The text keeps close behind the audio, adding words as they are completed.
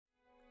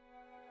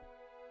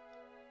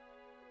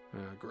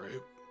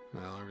Great.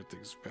 Well,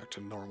 everything's back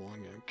to normal. I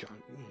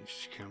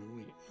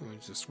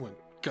just went,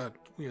 God,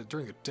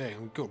 during the day, I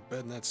would go to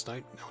bed and that's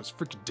night. Now it's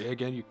freaking day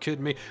again. You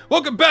kidding me?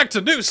 Welcome back to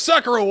New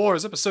SAKURA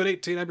Wars, episode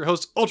 18. I'm your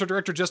host, Ultra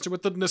Director Justin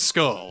with the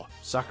TheNSCL.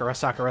 Sakura.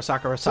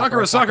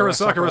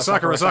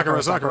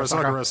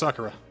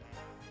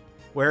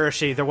 Where is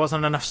she? There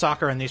wasn't enough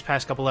soccer in these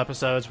past couple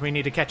episodes. We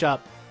need to catch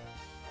up.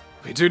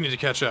 We do need to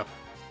catch up.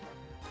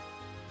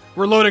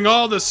 We're loading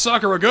all this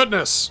Sakura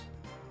goodness.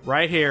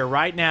 Right here,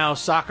 right now,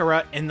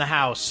 Sakura in the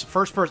house.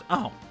 First person.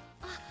 Oh,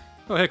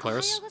 hey,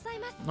 Claris.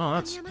 oh,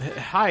 that's.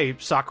 Hi,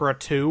 Sakura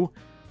 2.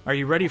 Are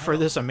you ready for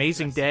this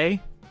amazing day?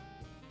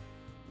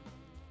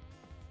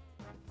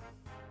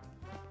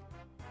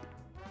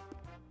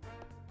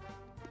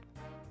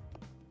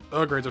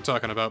 Oh, great, they're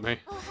talking about me.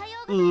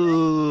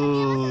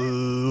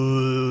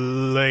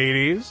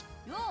 Ladies.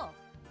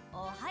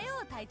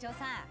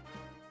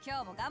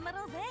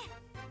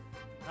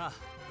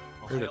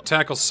 Here to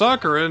tackle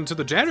Sakura into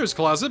the janitor's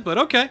closet, but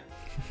okay.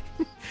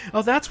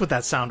 Oh, that's what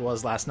that sound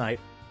was last night.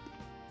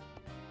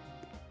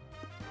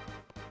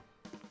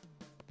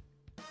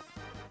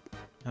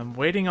 I'm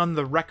waiting on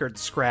the record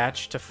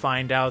scratch to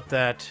find out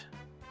that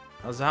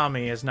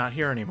Azami is not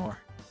here anymore.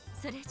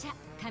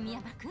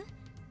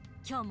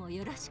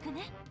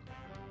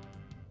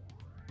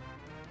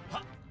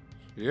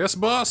 Yes,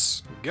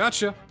 boss.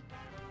 Gotcha.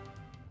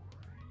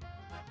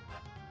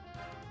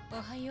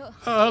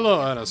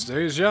 Hello,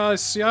 Anastasia.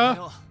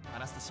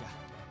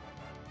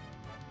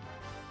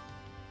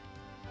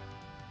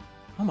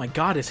 Oh my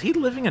god, is he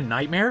living a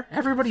nightmare?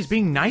 Everybody's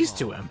being nice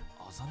to him.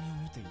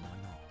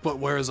 But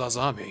where is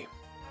Azami?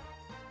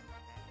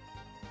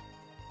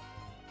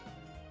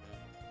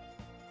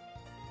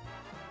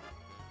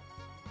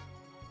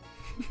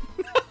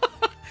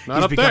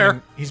 Not up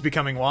there. He's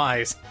becoming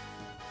wise.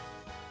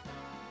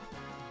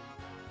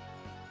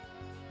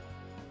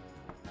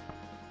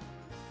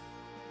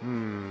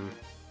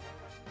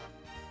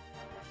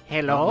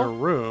 Hello? Not in her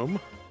room.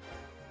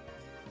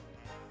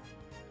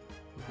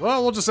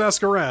 Well, we'll just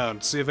ask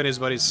around, see if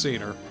anybody's seen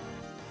her.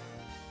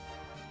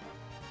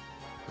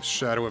 The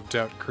shadow of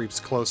doubt creeps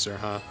closer,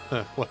 huh?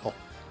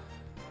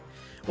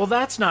 Well,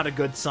 that's not a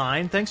good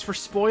sign. Thanks for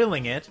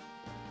spoiling it.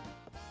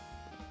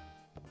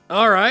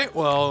 Alright,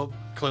 well,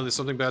 clearly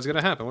something bad's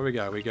gonna happen. What do we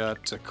got? We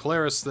got a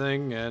Claris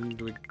thing, and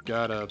we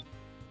got a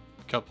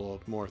couple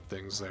of more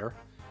things there.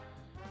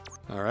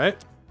 Alright.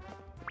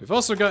 We've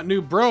also got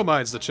new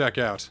bromides to check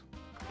out.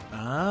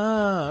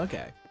 Ah,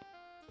 okay.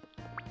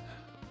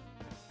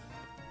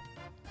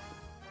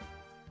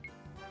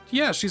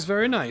 Yeah, she's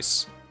very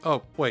nice.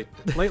 Oh, wait.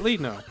 Lately?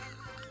 No.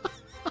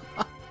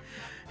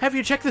 Have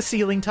you checked the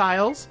ceiling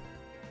tiles?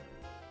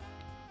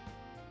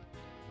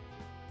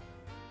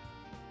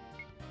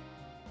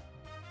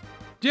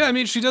 Yeah, I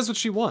mean, she does what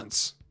she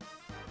wants.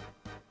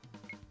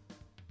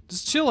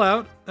 Just chill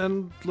out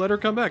and let her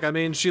come back. I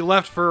mean, she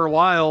left for a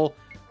while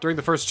during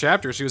the first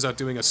chapter. She was out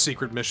doing a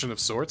secret mission of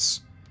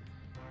sorts.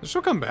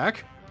 She'll come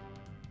back.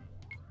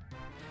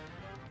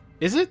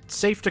 Is it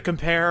safe to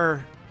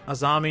compare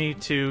Azami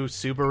to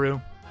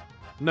Subaru?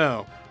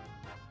 No.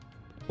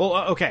 Well,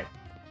 okay.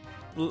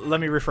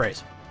 Let me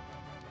rephrase.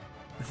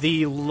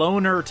 The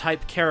loner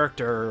type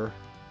character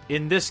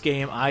in this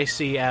game I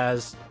see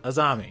as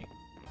Azami.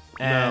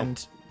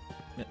 And...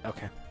 No.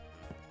 Okay.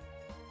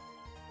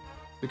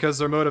 Because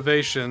their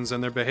motivations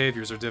and their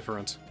behaviors are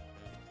different.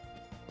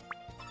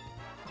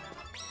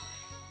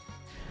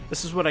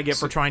 This is what I get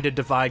for trying to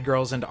divide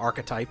girls into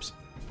archetypes.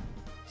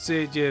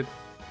 See, you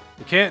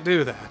can't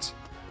do that.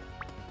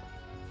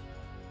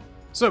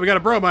 So, we got a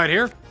bromide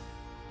here.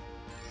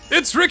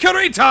 It's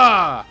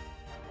Rikarita!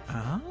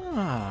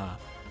 Ah.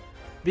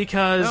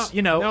 Because,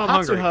 now I'm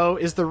hungry. Hatsuho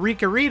is the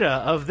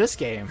Rikarita of this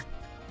game.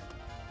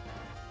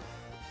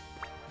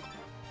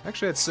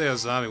 Actually, I'd say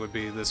Azami would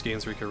be this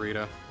game's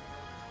Rikarita.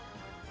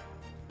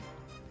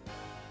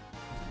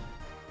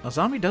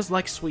 Azami does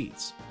like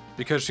sweets.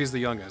 Because she's the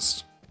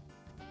youngest.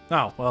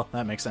 Oh, well,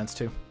 that makes sense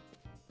too.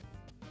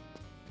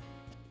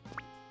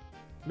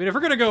 I mean, if we're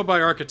gonna go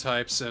by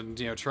archetypes and,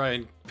 try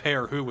and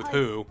pair who with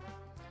who...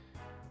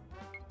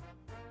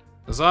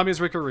 Azami's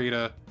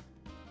Rikarita,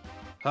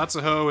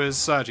 Hatsuho is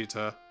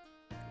Sagita,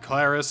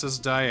 Claris is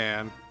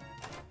Diane,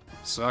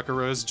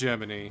 Sakura is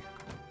Gemini,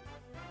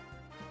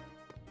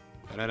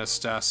 and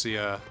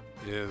Anastasia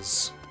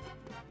is...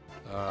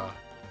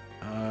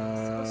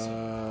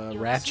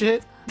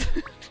 Ratchet?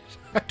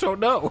 I don't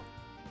know.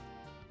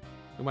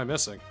 Who am I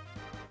missing?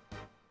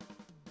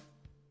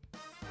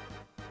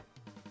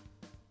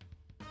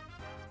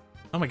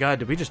 Oh my god,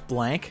 did we just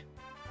blank?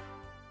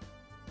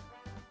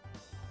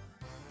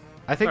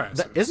 I think... Right,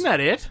 so isn't that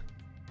it?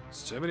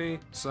 It's Gemini,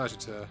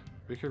 Sagita,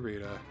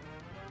 Rikarita,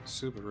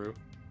 Subaru,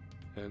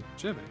 and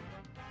Gemini.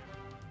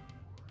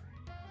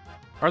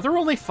 Are there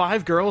only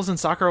 5 girls in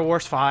Sakura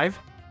Wars 5?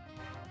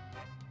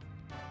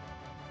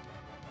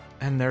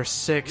 And there's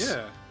 6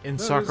 in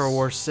Sakura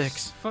Wars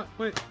 6.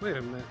 Wait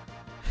a minute.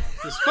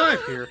 There's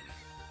 5 here.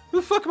 Who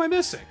the fuck am I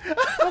missing?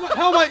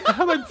 How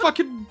am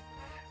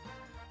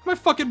I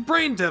fucking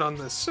brain dead on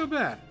this so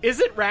bad? Is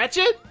it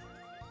Ratchet?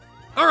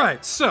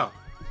 Alright, so.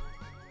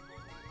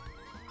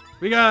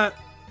 We got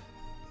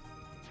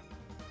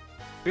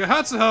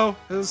Hatsuho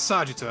as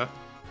Sajita.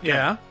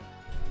 Yeah.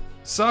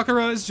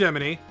 Sakura is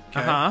Gemini.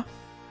 Okay. Uh-huh.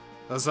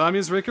 Azami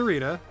is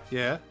Rikurita.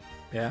 Yeah.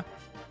 Yeah.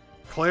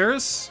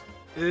 Claris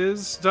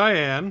is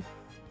Diane.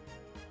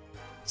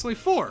 It's only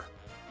 4.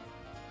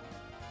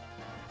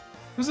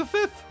 Who's the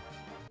 5th?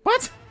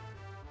 What?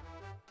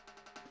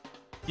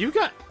 You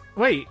got...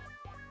 Wait.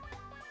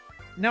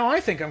 No, I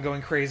think I'm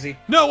going crazy.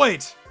 No,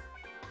 wait!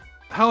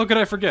 How could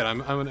I forget?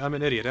 I'm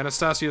an idiot.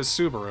 Anastasia is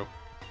Subaru.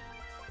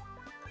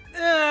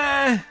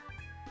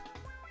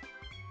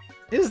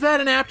 Is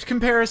that an apt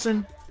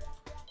comparison?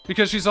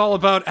 Because she's all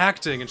about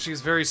acting, and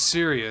she's very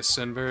serious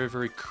and very,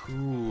 very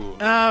cool.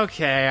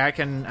 Okay, I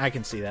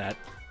can see that.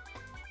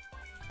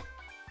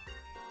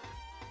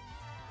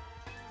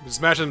 Just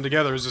smashing them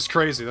together is just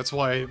crazy. That's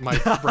why my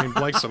brain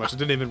blanked so much. I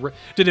didn't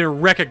even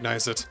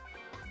recognize it.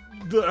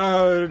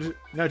 No,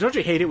 don't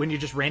you hate it when you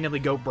just randomly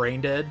go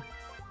brain dead?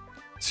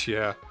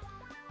 Yeah.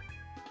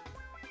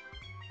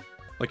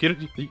 Like, you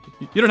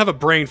don't have a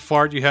brain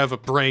fart, you have a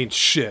brain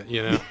shit,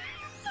 you know?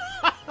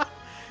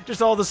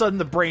 Just all of a sudden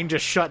the brain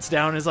just shuts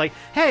down and is like,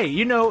 hey,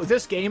 you know,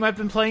 this game I've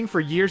been playing for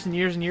years and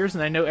years and years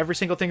and I know every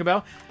single thing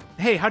about.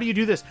 Hey, how do you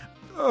do this?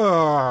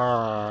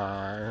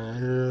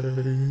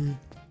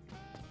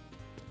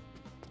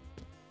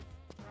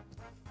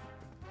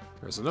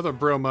 There's another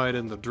bromide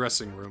in the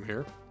dressing room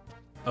here.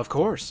 Of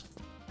course.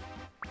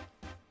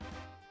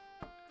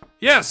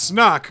 Yes,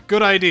 knock!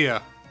 Good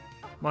idea.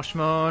 Mush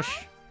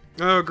mush.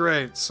 Oh,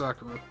 great,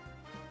 Sakura.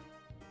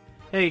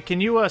 Hey,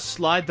 can you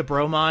slide the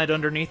bromide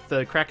underneath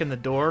the crack in the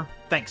door?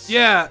 Thanks.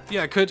 Yeah,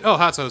 could... Oh,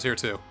 Hatsuho's here,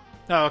 too.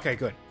 Oh, okay,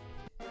 good.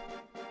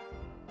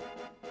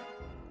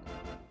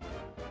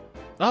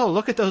 Oh,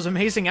 look at those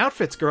amazing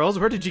outfits, girls.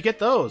 Where did you get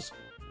those?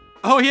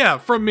 Oh, yeah,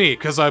 from me,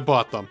 because I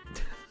bought them.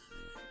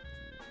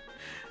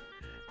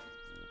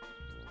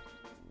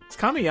 Is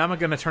Kamiyama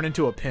gonna turn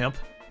into a pimp?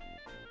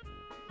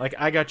 Like,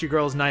 I got you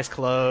girls nice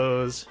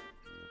clothes.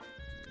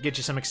 Get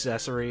you some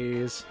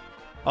accessories.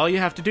 All you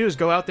have to do is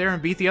go out there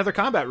and beat the other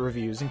combat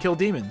reviews and kill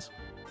demons.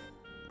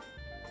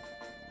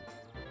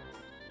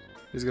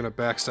 He's gonna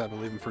backstab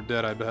and leave him for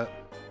dead, I bet.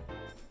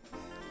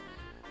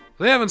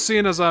 They haven't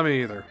seen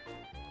Azami either.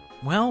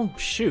 Well,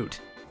 shoot.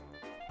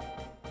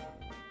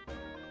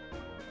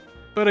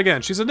 But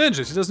again, she's a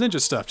ninja. She does ninja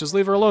stuff. Just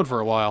leave her alone for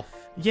a while.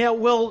 Yeah,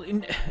 well,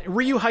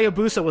 Ryu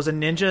Hayabusa was a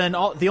ninja,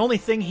 and the only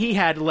thing he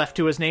had left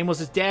to his name was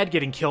his dad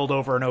getting killed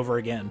over and over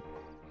again.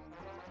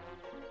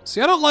 See,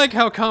 I don't like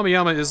how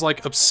Kamiyama is,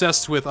 like,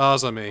 obsessed with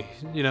Azami.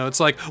 You know, it's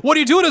like, what are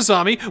you doing,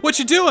 Azami? What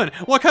you doing?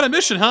 What kind of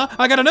mission, huh?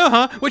 I gotta know,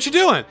 huh? What you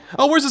doing?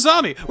 Oh, where's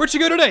Azami? Where'd she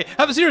go today?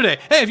 Haven't seen her today.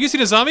 Hey, have you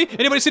seen Azami?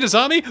 Anybody seen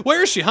Azami?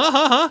 Where is she?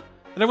 Huh?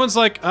 And everyone's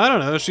like, I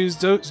don't know, she's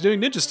doing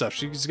ninja stuff.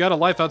 She's got a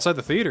life outside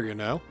the theater, you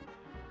know?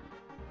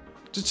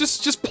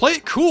 Just play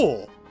it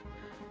cool.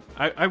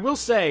 I will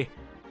say,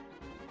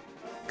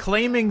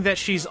 claiming that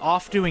she's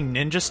off doing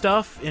ninja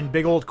stuff in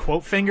big old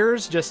quote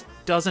fingers just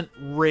doesn't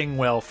ring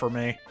well for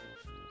me.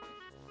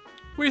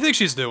 What do you think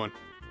she's doing?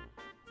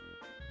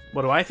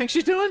 What do I think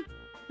she's doing?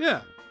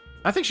 Yeah.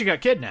 I think she got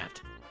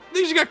kidnapped. I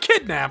think she got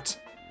kidnapped.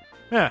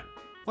 Yeah.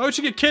 Why would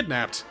she get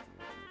kidnapped?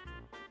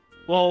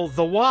 Well,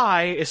 the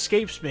why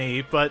escapes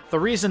me, but the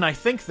reason I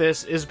think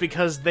this is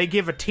because they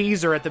give a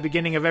teaser at the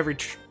beginning of every,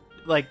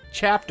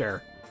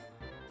 chapter.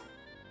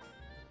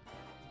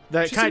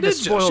 That kind of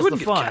spoils she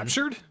wouldn't the fun. Get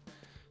captured.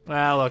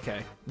 Well,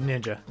 okay.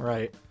 Ninja,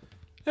 right.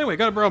 Anyway,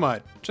 got a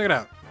bromide. Check it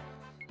out.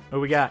 What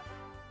we got?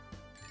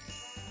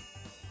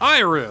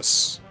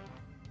 Iris.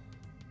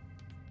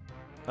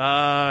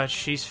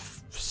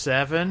 She's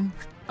 7.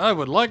 I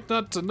would like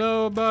not to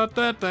know about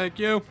that, thank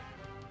you.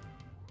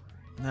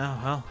 No,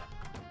 well.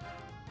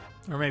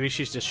 Or maybe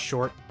she's just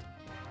short.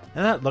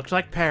 And that looked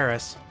like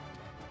Paris.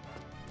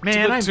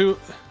 Man,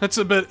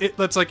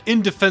 that's like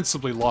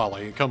indefensibly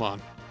lolly. Come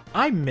on.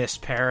 I miss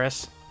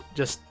Paris.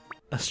 Just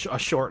a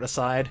short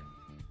aside.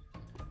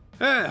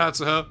 Hey,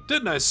 Hatsuho.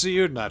 Didn't I see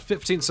you not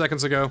 15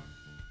 seconds ago?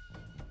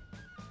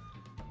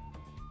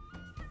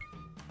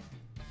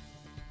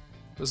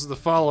 This is the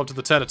follow-up to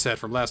the tete-a-tete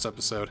from last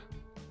episode.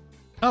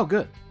 Oh,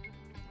 good.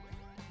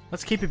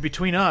 Let's keep it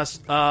between us.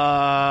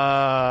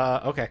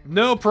 Okay.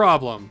 No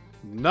problem.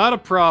 Not a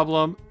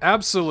problem.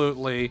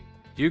 Absolutely.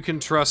 You can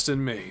trust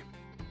in me.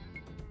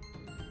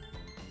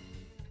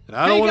 And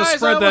I don't want to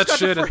spread that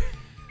shit.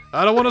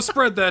 I don't want to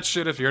spread that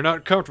shit if you're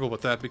not comfortable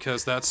with that,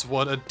 because that's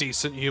what a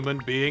decent human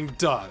being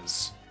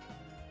does.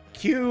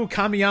 Cue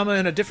Kamiyama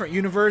in a different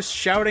universe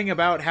shouting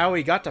about how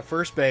he got to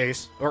first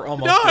base. Or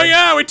almost. Oh,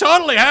 yeah, we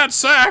totally had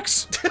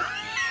sex!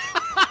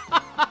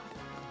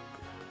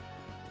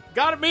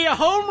 Gotta be a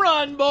home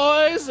run,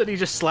 boys! And he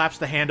just slaps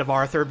the hand of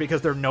Arthur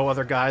because there are no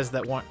other guys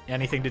that want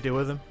anything to do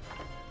with him.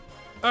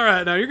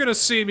 Alright, now you're gonna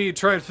see me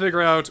try and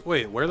figure out,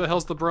 wait, where the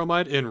hell's the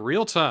bromide in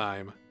real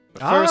time?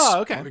 But first,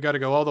 okay. We gotta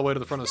go all the way to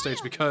the front of the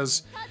stage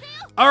because...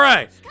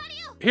 Alright,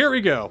 here we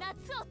go.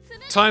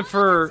 Time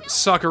for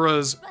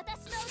Sakura's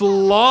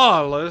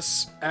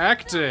flawless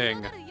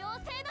acting.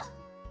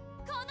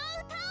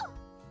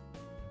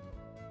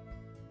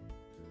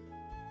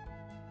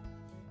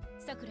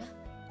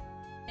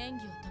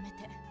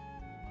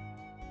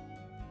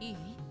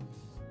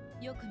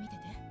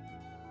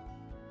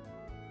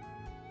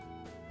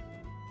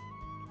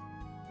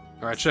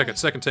 Alright, check it.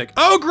 Second take.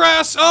 Oh,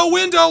 grass! Oh,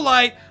 window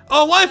light!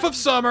 Oh, life of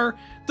summer!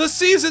 The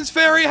season's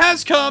fairy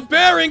has come,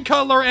 bearing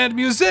color and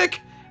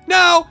music!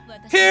 Now,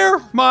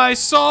 hear my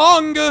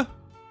song!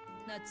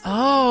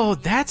 Oh,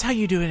 that's how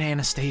you do it,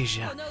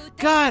 Anastasia.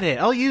 Got it.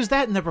 I'll use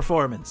that in the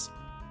performance.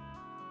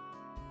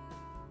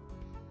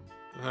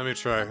 Let me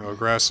try. Oh,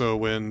 grass, oh,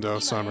 wind, oh,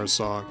 summer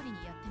song.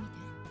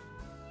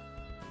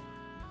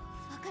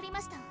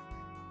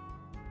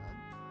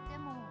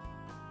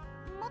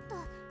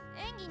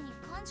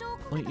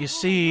 Well, you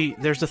see,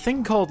 there's a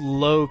thing called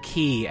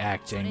low-key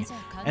acting,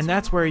 and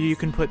that's where you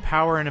can put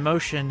power and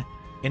emotion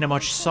in a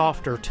much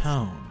softer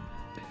tone.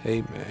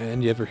 Hey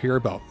man, you ever hear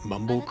about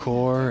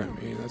mumblecore?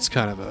 I mean, that's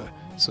kind of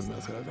it's a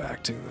method of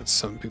acting that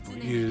some people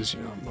use,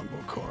 you know,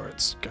 mumblecore.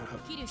 It's kind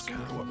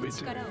of what we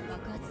do. You know?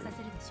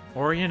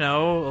 Or, you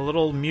know, a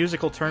little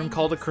musical term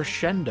called a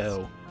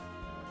crescendo.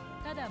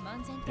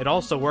 It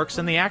also works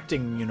in the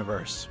acting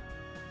universe.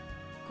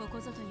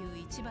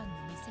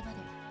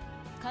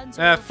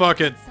 Ah,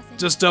 fuck it.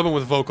 Just dub them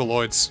with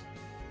Vocaloids.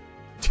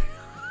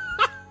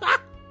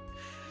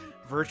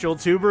 Virtual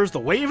tubers, the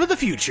wave of the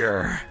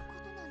future.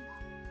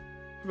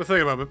 But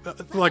think about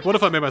it. Like, what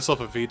if I made myself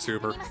a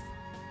VTuber?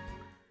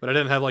 But I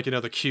didn't have, like, you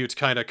know, the cute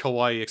kind of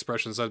kawaii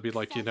expressions. That'd be,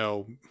 like, you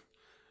know,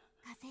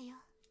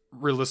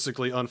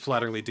 realistically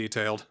unflatteringly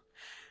detailed.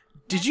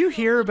 Did you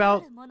hear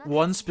about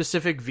one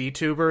specific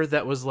VTuber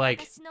that was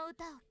like...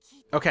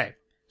 Okay,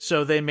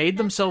 so they made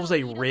themselves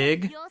a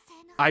rig,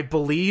 I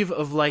believe,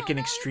 of, like, an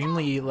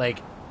extremely,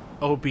 like,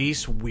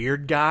 obese,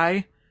 weird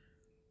guy.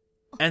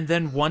 And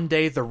then one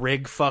day the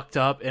rig fucked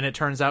up, and it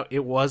turns out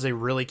it was a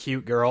really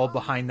cute girl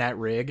behind that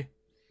rig.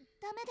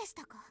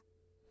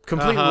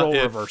 Complete role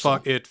reversal.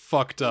 It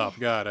fucked up.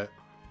 Got it.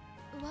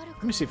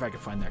 Let me see if I can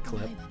find that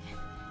clip.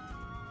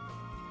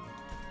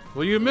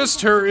 Well, you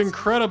missed her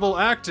incredible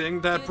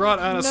acting that brought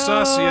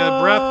Anastasia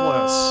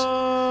breathless.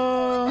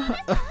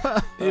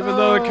 Even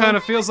though it kind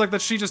of feels like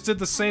that she just did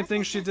the same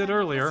thing she did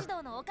earlier.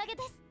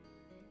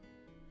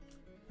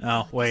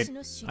 Oh, wait.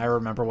 I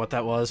remember what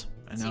that was.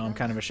 And now I'm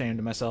kind of ashamed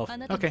of myself.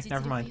 Okay,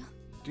 never mind.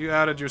 You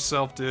outed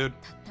yourself, dude.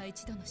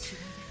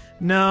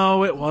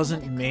 No, it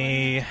wasn't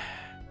me.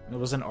 It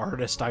was an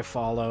artist I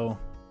follow.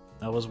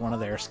 That was one of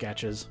their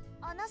sketches.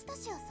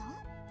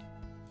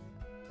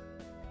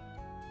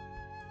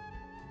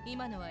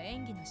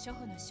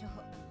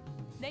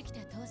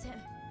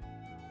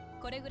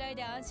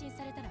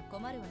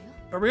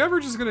 Are we ever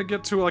just gonna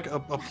get to, like, a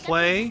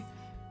play?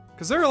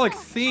 Because there are, like,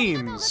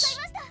 themes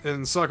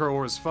in Sakura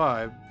Wars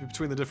 5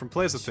 between the different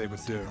plays that they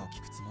would do.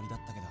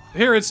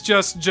 Here it's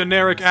just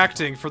generic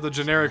acting for the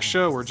generic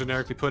show we're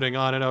generically putting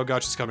on, and oh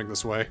god, she's coming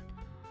this way.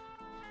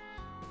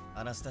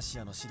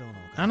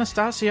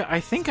 Anastasia, I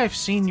think I've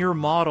seen your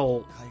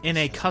model in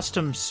a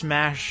custom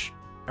Smash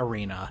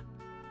arena.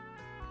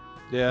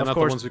 Yeah, not the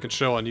ones we can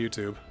show on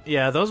YouTube.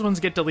 Yeah, those ones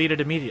get deleted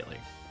immediately.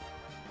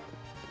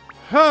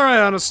 Alright,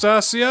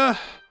 Anastasia.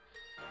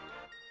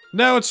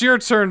 Now it's your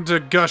turn to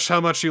gush how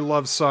much you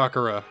love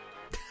Sakura.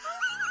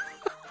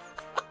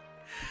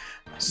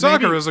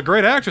 Sakura's a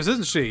great actress,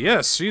 isn't she?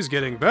 Yes, she's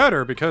getting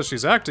better because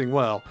she's acting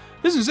well.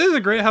 Isn't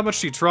it great how much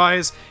she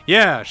tries?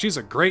 Yeah, she's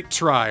a great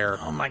trier.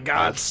 Oh my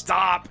god,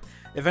 stop!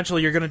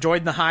 Eventually you're gonna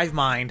join the hive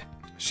mind.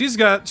 She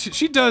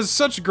does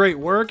such great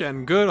work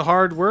and good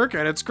hard work,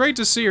 and it's great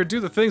to see her do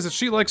the things that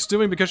she likes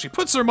doing because she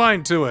puts her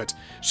mind to it.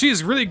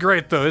 She's really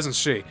great though, isn't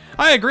she?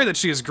 I agree that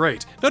she is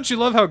great. Don't you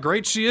love how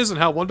great she is and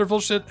how wonderful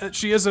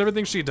she is at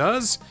everything she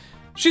does?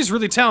 She's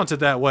really talented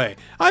that way.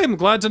 I am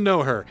glad to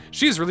know her.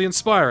 She's really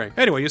inspiring.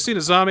 Anyway, you seen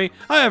Azami?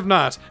 I have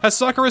not. Has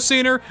Sakura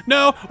seen her?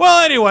 No?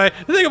 Well, anyway,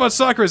 the thing about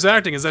Sakura's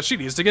acting is that she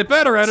needs to get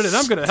better at it, and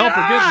I'm gonna help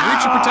her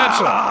reach her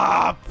potential.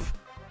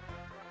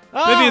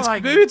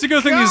 Maybe it's a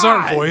good thing these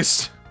aren't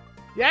voiced.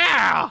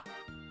 Yeah!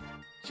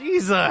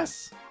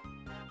 Jesus!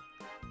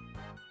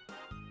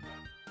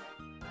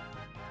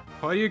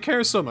 Why do you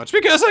care so much?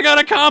 Because I got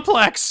a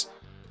complex!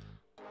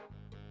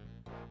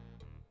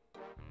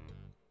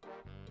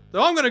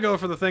 Though I'm gonna go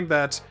for the thing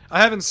that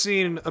I haven't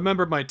seen a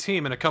member of my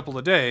team in a couple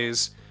of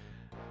days.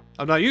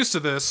 I'm not used to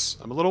this.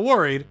 I'm a little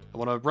worried. I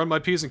want to run my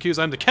P's and Q's.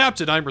 I'm the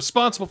captain. I'm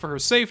responsible for her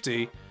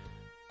safety.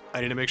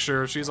 I need to make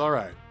sure she's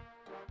alright.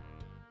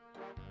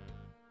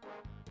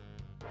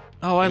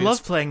 Oh, I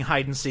love playing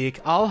hide and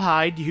seek. I'll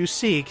hide, you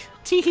seek.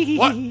 Tee.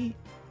 What?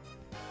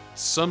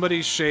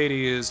 Somebody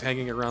shady is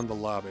hanging around the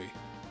lobby.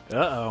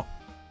 Uh-oh.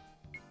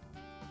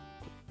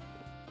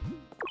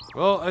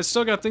 Well, I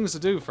still got things to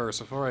do first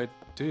before I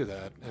do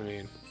that. I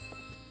mean,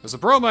 there's a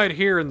bromide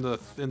here in the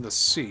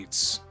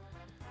seats.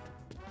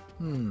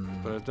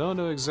 But I don't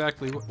know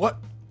exactly what.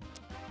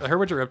 I heard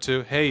what you're up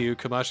to. Hey, you,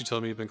 Kamashi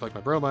told me you've been collecting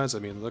my bromides. I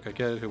mean, look, I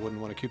get it. Who wouldn't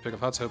want a cute pic of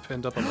Hatsuho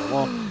pinned up on the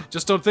wall?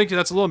 Just don't think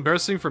that's a little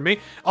embarrassing for me.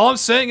 All I'm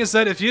saying is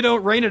that if you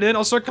don't rein it in,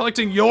 I'll start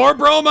collecting your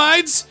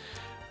bromides.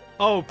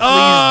 Oh,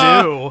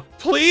 please do.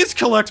 Please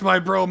collect my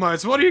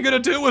bromides. What are you gonna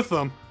do with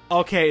them?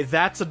 Okay,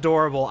 that's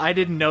adorable. I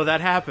didn't know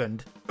that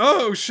happened.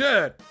 Oh,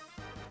 shit.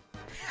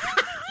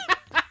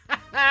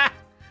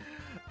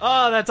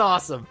 Oh, that's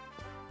awesome.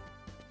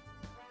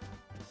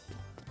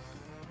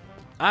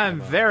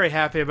 I'm very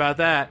happy about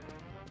that.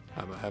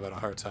 I'm having a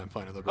hard time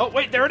finding the. Oh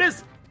wait, there it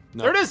is.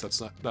 No, there it is.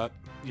 That's not.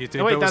 You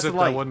think wait, that was that's it? the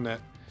light. That wasn't it.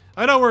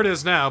 I know where it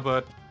is now,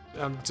 but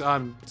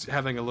I'm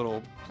having a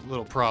little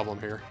problem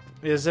here.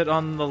 Is it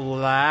on the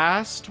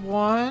last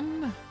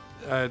one?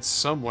 It's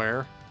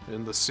somewhere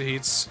in the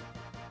seats,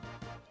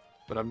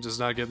 but I'm just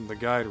not getting the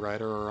guide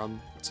right, or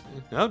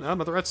no, I'm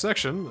at the right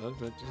section.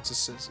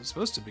 It's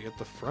supposed to be at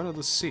the front of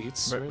the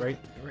seats. Right.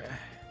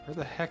 Where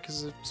the heck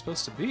is it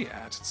supposed to be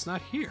at? It's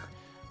not here.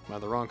 Am I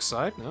on the wrong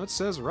side? No, it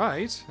says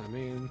right. I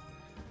mean,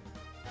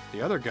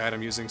 the other guide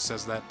I'm using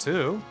says that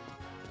too.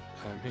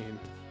 I mean,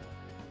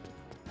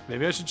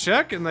 maybe I should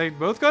check, and they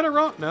both got it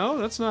wrong. No,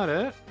 that's not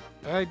it.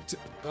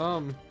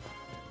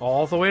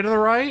 All the way to the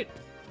right?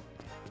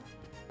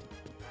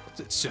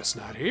 It's just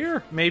not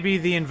here. Maybe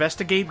the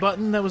investigate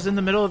button that was in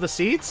the middle of the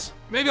seats?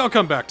 Maybe I'll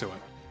come back to it.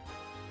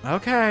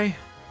 Okay.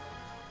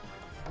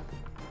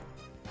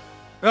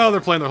 Oh,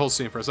 they're playing the whole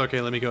scene for us. Okay,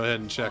 let me go ahead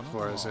and check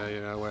for us.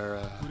 You know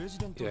where.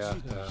 Yeah.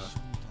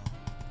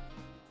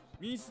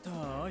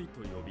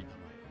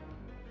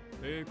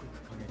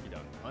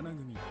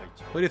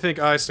 What do you think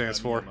I stands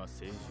for?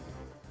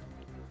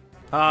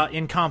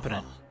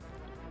 Incompetent.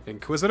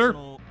 Inquisitor?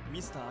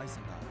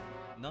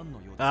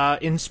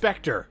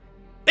 Inspector.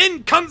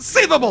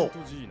 Inconceivable!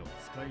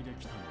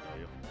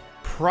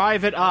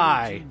 Private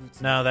Eye.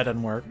 No, that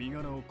doesn't work.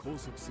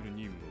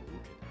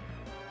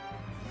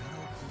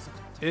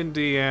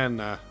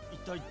 Indiana.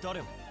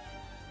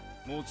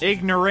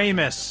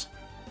 Ignoramus.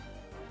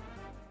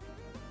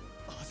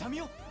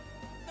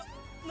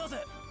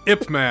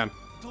 Ip Man.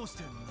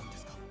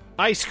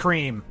 Ice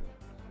cream.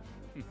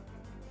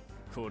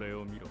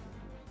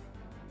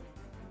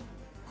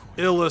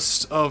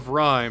 Illest of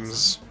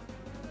rhymes.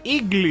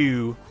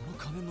 Igloo.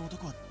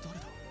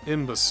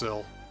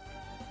 Imbecile.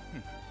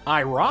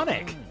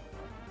 Ironic.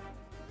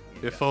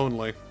 If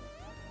only.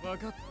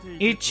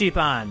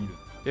 Ichiban.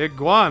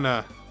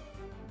 Iguana.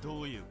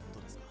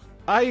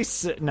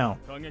 Ice. No.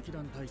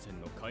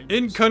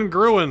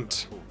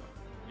 Incongruent.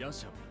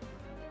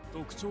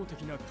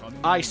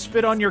 I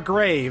spit on your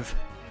grave.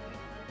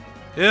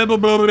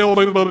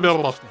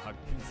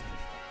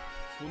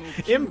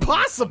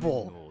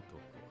 Impossible.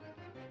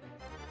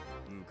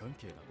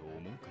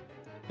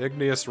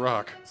 Igneous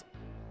rock.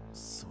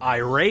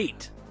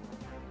 Irate.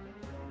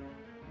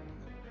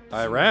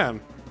 Iran.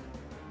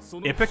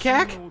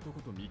 Ipecac?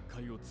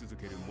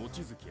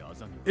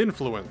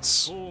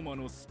 Influence.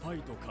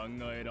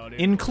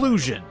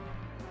 Inclusion.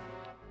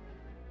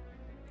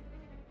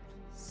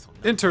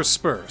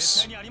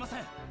 Intersperse.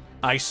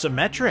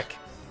 Isometric.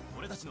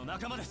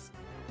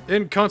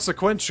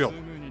 Inconsequential.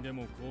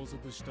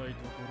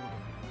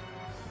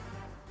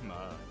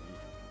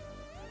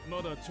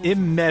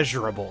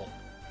 Immeasurable.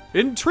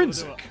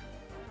 Intrinsic.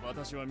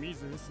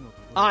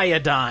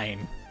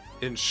 Iodine.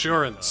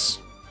 Insurance.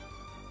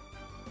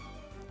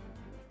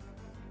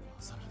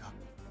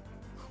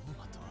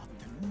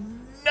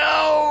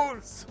 No!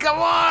 Come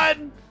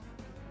on!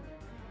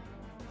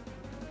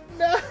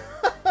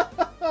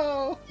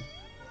 No!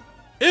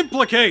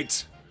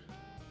 Implicate!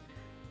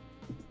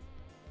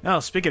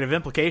 Oh, speaking of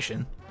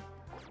implication.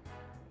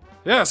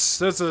 Yes,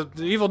 there's an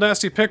evil,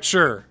 nasty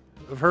picture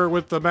of her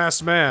with the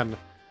masked man.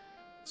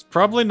 It's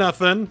probably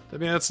nothing. I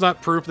mean, that's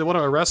not proof they want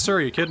to arrest her.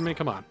 Are you kidding me?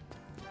 Come on.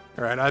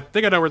 Alright, I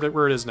think I know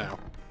where it is now.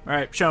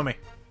 Alright, show me.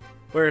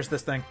 Where is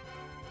this thing?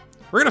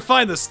 We're gonna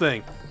find this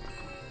thing.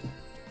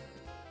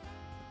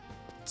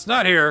 It's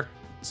not here.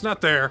 It's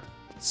not there.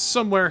 It's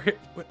somewhere here.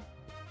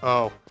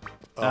 Oh.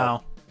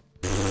 Oh.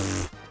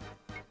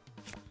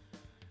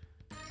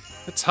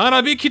 It's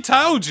Hanabi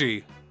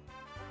Kitauji.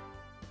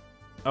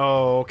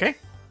 Okay.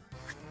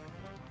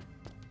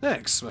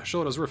 Thanks. My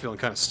shoulders were feeling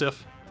kind of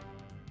stiff.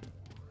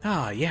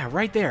 Ah, yeah,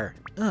 right there.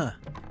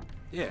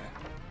 Yeah.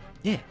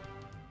 Yeah.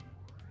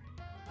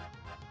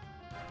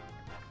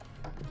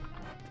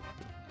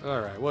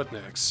 Alright, what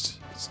next?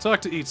 Let's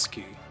talk to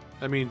Itsuki.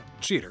 I mean,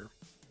 Cheater.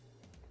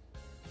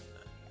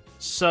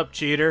 Sup,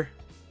 cheater?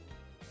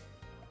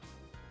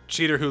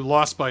 Cheater who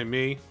lost by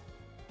me.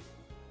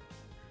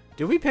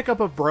 Do we pick up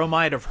a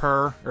bromide of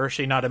her, or is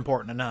she not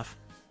important enough?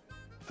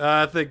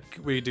 I think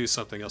we do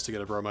something else to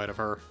get a bromide of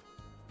her.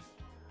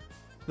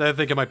 I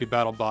think it might be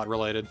BattleBot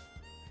related.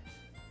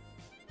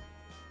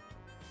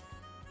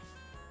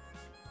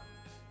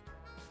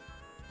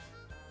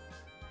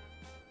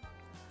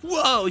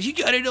 Whoa, you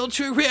got an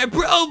ultra rare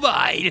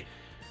bromide!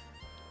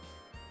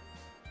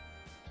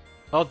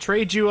 I'll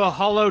trade you a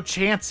hollow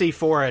Chansey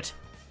for it.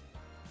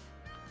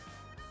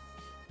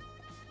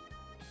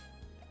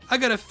 I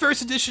got a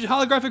first edition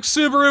holographic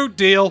Subaru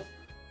deal.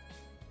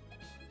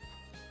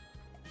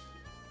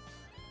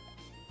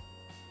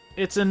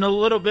 It's in a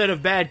little bit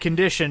of bad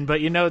condition, but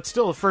you know, it's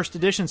still a first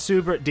edition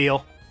Subaru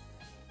deal.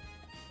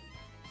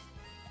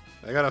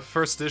 I got a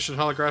first edition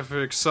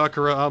holographic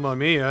Sakura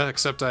Amamiya,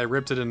 except I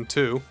ripped it in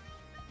two.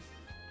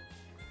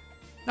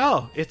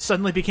 Oh, it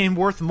suddenly became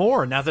worth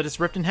more now that it's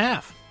ripped in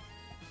half.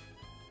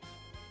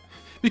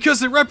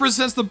 Because it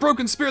represents the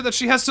broken spirit that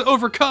she has to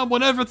overcome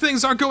whenever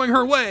things aren't going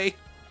her way.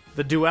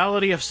 The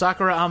duality of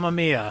Sakura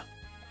Amamiya.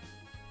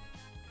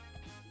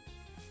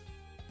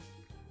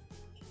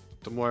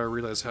 The more I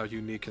realize how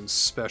unique and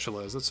special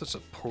it is. That's such a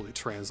poorly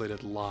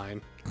translated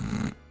line.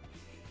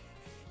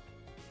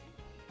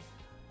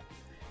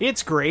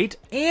 It's great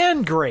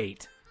and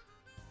great.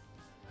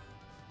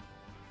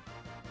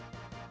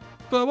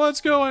 But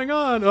what's going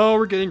on? Oh,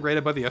 we're getting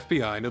raided by the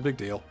FBI. No big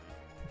deal.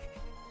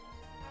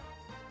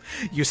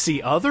 You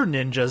see other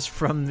ninjas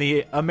from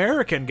the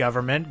American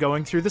government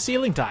going through the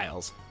ceiling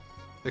tiles.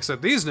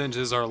 Except these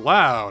ninjas are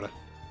loud.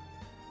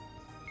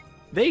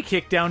 They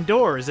kick down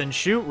doors and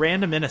shoot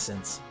random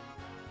innocents.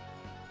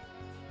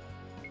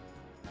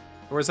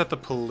 Or is that the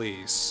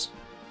police?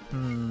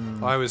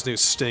 I always knew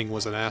Sting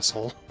was an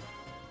asshole.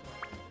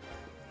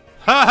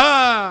 Ha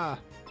ha!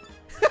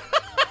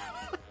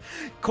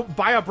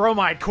 Buy a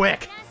bromide,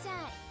 quick!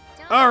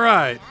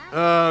 Alright,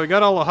 we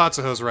got all the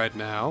Hatsuhos right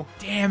now.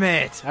 Damn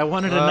it! I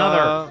wanted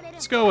another.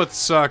 Let's go with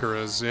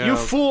Sakura's. You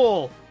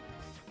fool!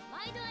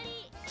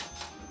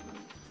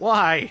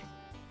 Why?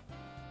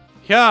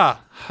 Yeah,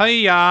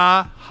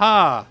 hiya,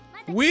 ha,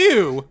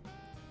 woo!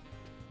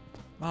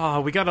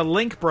 Oh, we got a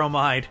Link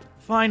bromide.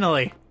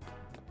 Finally.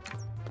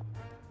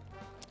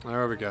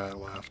 There we got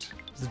left.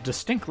 There's a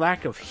distinct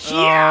lack of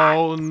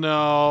Oh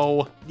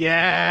no.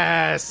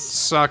 Yes!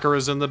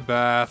 Sakura's in the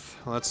bath.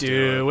 Let's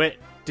do it.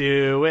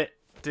 Do it.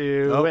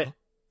 Oh. it.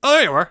 Oh,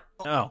 there you are.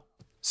 Oh.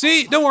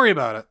 See, don't worry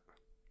about it.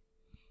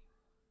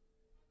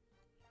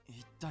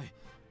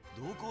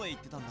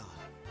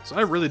 So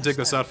I really dig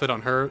this outfit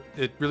on her.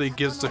 It really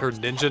gives to her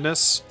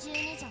ninja-ness.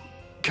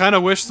 Kind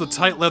of wish the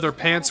tight leather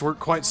pants weren't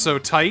quite so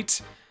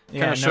tight.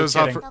 Yeah, Kind of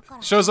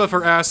shows off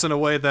her ass in a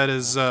way that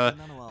is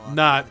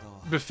not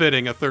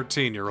befitting a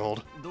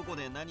 13-year-old.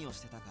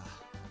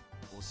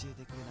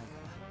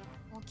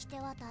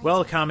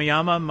 Well,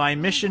 Kamiyama, my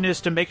mission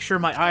is to make sure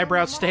my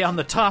eyebrows stay on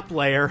the top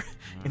layer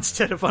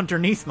instead of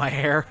underneath my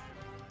hair.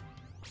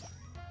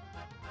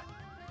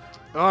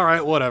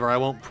 Alright, whatever. I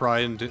won't pry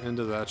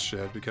into that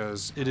shit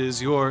because it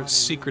is your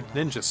secret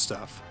ninja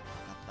stuff.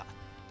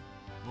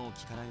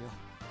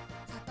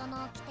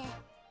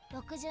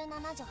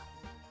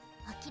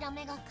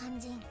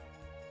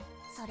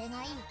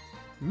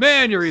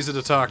 Man, you're easy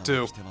to talk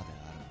to.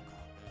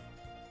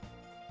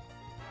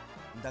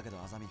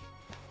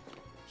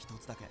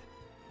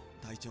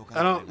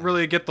 I don't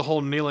really get the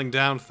whole kneeling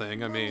down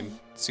thing. I mean,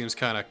 it seems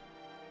kind of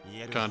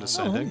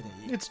condescending.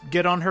 It's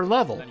get on her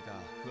level.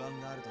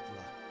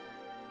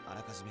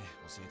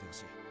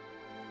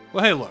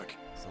 Well, hey, look.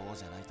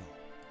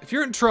 If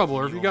you're in trouble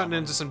or if you've gotten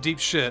into some deep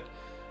shit,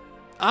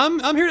 I'm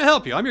here to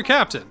help you. I'm your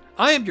captain.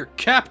 I am your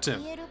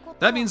captain.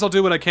 That means I'll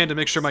do what I can to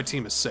make sure my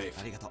team is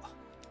safe.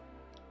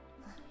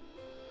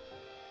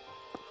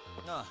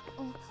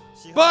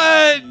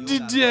 But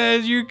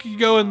you can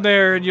go in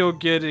there and you'll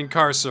get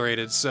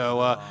incarcerated.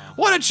 So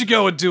why don't you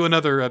go and do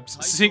another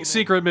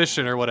secret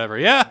mission or whatever?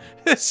 Yeah,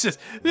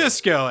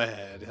 just go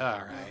ahead. All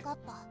right.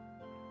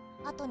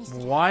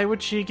 Why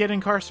would she get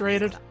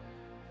incarcerated?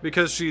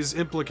 Because she's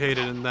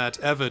implicated in that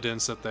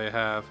evidence that they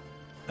have.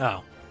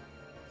 Oh.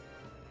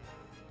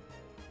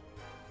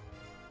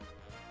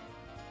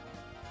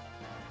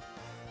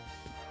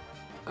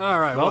 All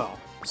right. Well.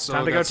 So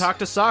time to go talk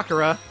to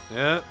Sakura.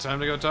 Yeah,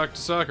 time to go talk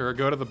to Sakura.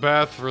 Go to the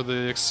bath for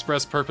the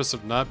express purpose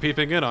of not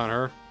peeping in on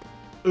her.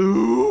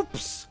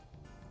 Oops.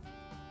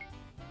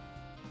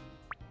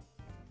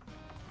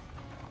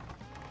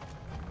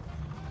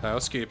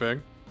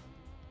 Housekeeping.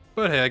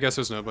 But hey, I guess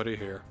there's nobody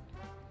here.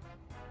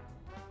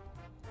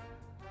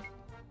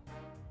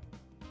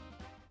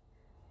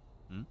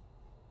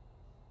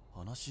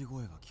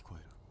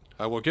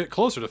 I will get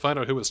closer to find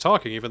out who is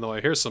talking, even though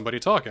I hear somebody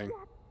talking.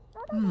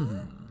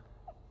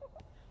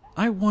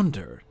 I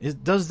wonder,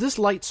 does this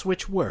light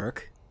switch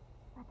work?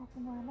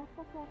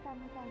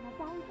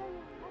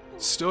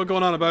 Still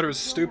going on about her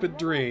stupid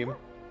dream.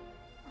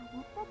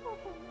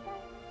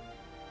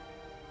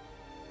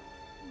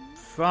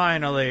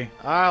 Finally,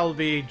 I'll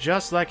be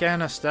just like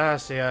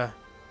Anastasia.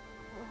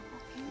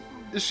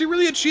 Is she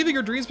really achieving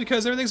her dreams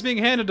because everything's being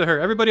handed to her?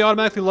 Everybody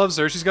automatically loves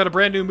her. She's got a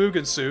brand new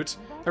Mugen suit.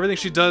 Everything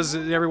she does,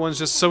 everyone's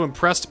just so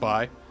impressed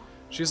by.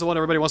 She's the one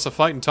everybody wants to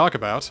fight and talk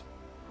about.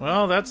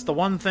 Well, that's the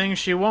one thing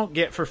she won't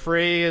get for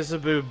free is a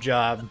boob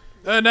job.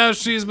 And now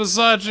she's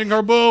massaging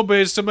her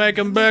boobies to make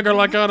them bigger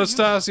like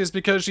Anastasia's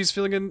because she's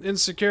feeling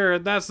insecure,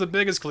 and that's the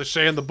biggest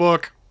cliche in the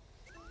book.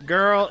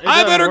 Girl,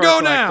 I better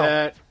go now!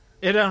 That.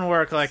 It doesn't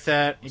work like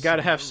that. You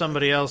gotta have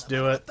somebody else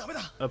do it,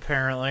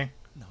 apparently.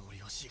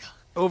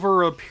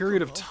 Over a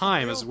period of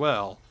time as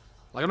well.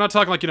 Like, I'm not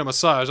talking like,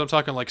 massage, I'm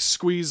talking like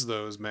squeeze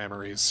those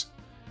memories.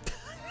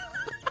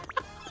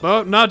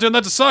 Well, not doing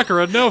that to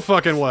Sakura, no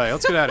fucking way.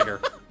 Let's get out of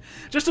here.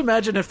 Just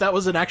imagine if that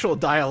was an actual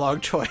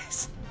dialogue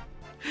choice.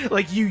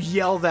 Like, you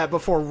yell that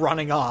before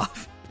running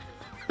off.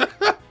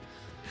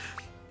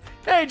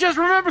 Hey, just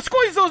remember,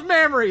 squeeze those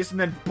memories, and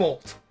then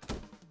bolt.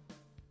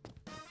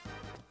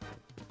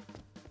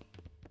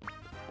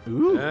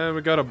 Ooh. And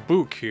we got a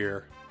book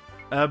here.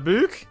 A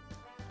book?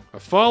 A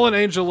fallen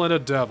angel and a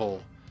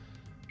devil.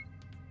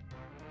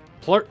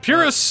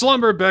 Purest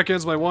slumber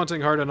beckons my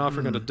wanting heart and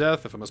offering unto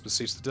death. If I must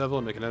beseech the devil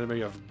and make an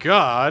enemy of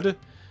God.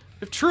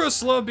 If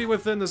truest love be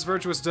within this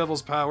virtuous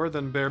devil's power,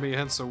 then bear me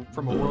hence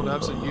from a world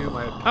absent you.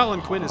 My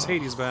palanquin is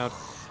Hades bound,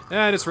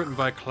 and it's written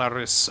by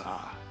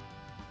Clarissa.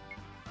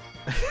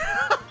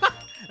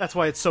 That's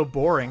why it's so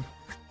boring.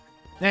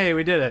 Hey,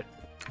 we did it.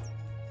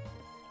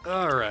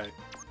 Alright.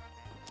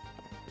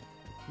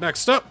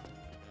 Next up.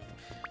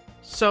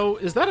 So,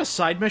 is that a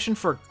side mission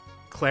for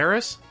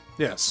Claris?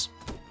 Yes.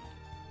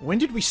 When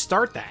did we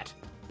start that?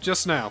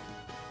 Just now.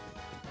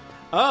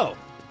 Oh.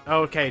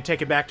 Okay,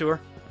 take it back to her?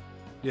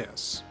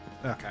 Yes.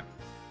 Okay.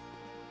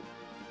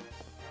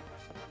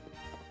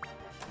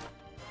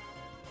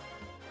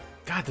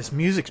 God, this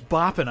music's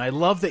bopping. I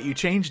love that you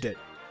changed it.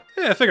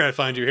 Yeah, I figured I'd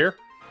find you here.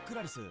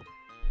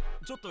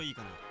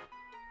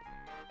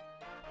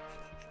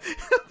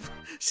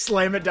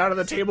 Slam it down on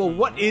the table.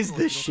 What is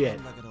this shit?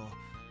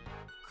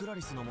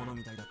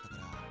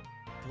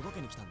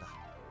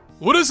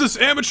 What is this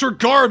amateur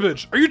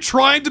garbage? Are you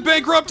trying to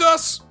bankrupt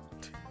us?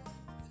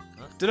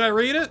 Did I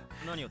read it?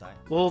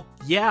 Well,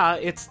 yeah,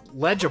 it's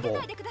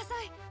legible.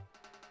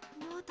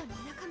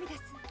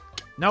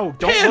 No,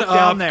 don't Pan look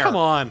down up, there. Come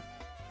on.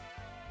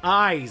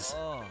 Eyes. He's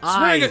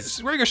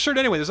Eyes. wearing a shirt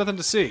anyway. There's nothing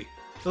to see.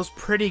 Those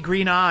pretty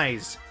green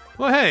eyes.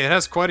 Well, hey, it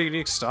has quite a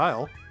unique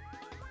style.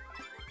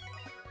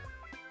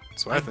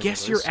 That's what I think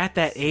guess it you're is. at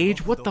that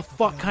age. What the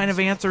fuck kind of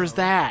answer is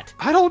that?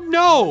 I don't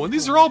know. And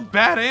these are all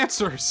bad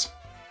answers.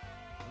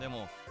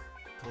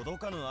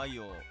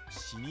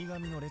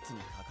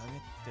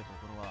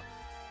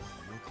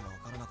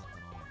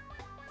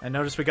 I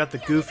noticed we got the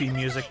goofy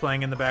music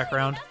playing in the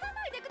background.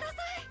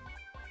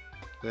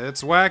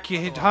 It's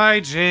wacky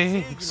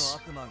hijinks.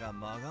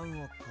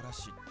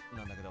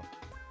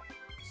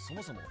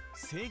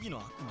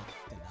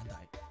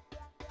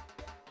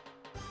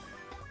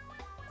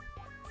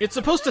 It's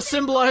supposed to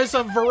symbolize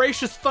a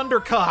voracious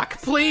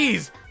thundercock.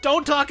 Please,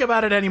 don't talk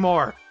about it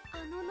anymore.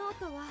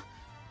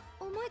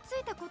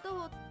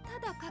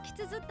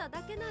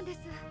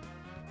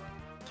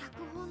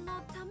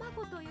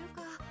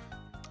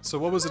 So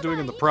what was it doing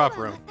in the prop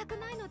room?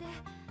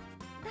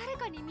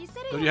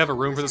 Don't you have a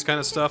room for this kind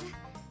of stuff?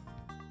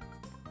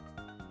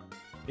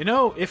 You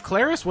know, if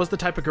Claris was the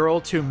type of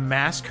girl to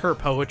mask her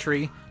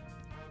poetry,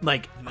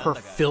 like her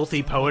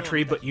filthy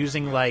poetry, but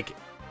using like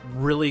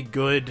really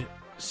good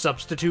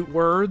substitute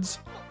words,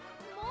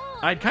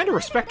 I'd kind of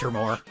respect her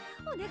more.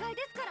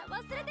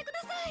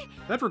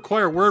 That'd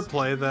require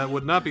wordplay that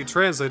would not be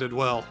translated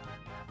well.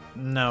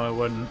 No, it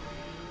wouldn't.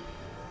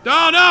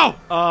 Oh no!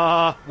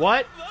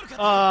 What?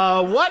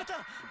 What?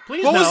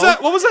 Please What no. was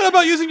that? What was that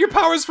about using your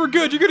powers for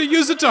good? You're gonna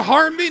use it to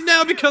harm me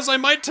now because I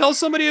might tell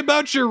somebody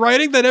about your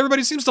writing that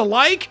everybody seems to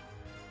like?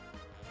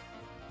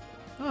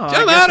 Oh,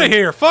 I'm out of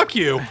here! Fuck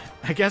you!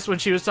 I guess when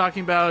she was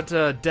talking about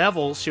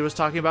devils, she was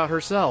talking about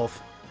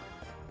herself.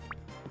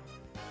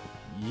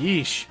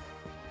 Yeesh.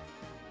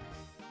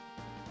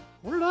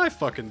 What did I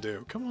fucking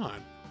do? Come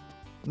on.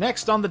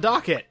 Next on the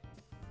docket.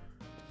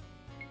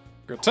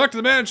 Go talk to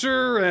the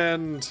manager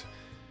and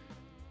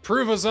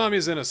prove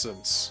Azami's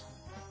innocence.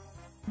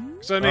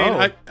 Because, I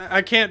mean,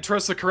 I can't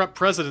trust the corrupt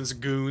president's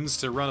goons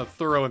to run a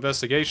thorough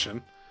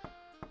investigation.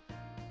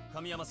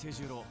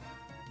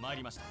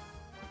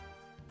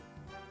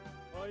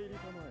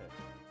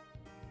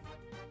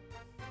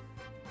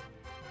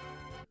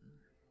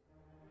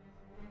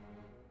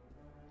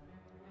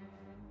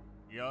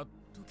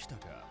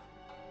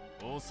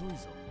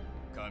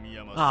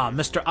 Ah,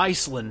 Mr.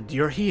 Iceland,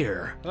 you're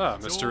here. Ah,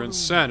 Mr.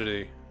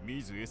 Insanity.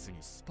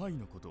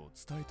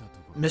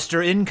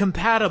 Mr.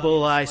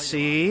 Incompatible, I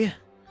see.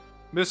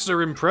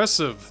 Mr.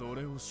 Impressive.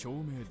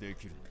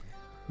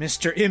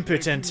 Mr.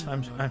 Impotent.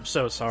 I'm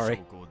so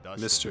sorry.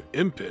 Mr.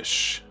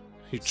 Impish.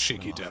 You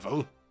cheeky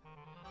devil.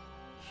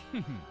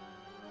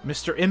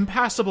 Mr.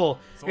 Impassable.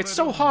 It's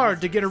so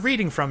hard to get a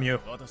reading from you.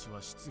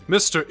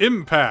 Mr.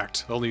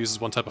 Impact. Only uses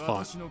one type of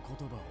font.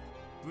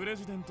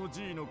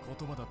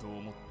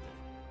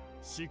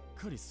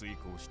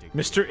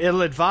 Mr.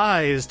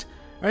 Ill-advised.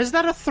 Is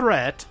that a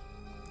threat?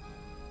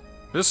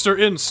 Mr.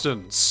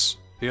 Instance.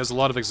 He has a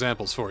lot of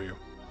examples for you.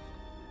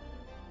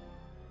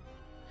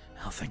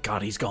 Oh, thank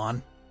God he's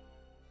gone.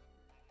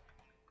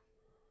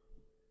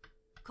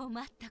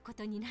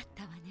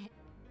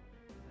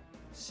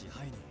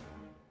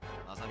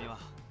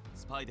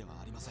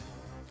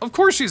 Of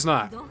course she's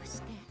not.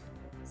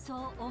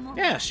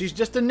 Yeah, she's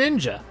just a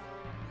ninja.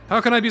 How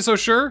can I be so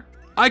sure?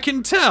 I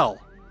can tell.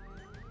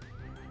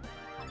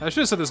 I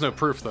should have said there's no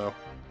proof, though.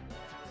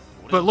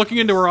 But looking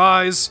into her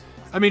eyes,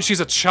 I mean, she's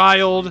a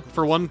child,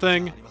 for one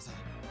thing.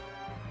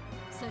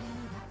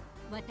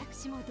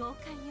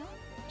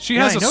 She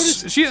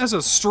has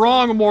a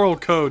strong moral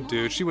code,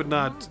 dude. She would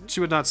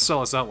not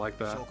sell us out like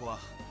that.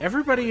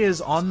 Everybody is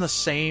on the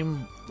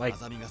same, like,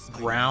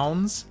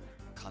 grounds.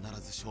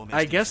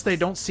 I guess they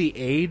don't see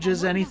age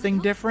as anything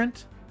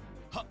different.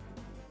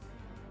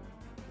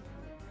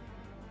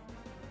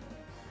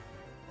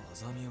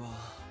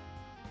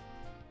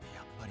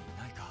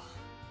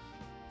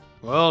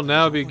 Well,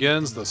 now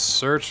begins the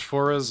search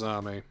for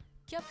Azami.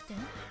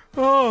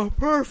 Oh,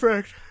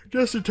 perfect.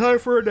 Just in time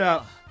for a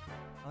nap.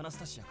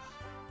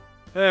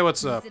 Hey,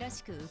 what's up?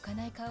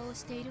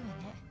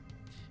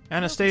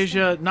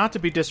 Anastasia, not to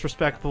be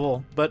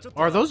disrespectful, but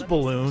are those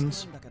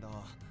balloons?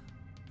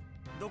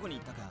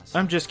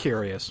 I'm just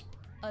curious.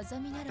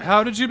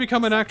 How did you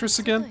become an actress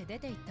again?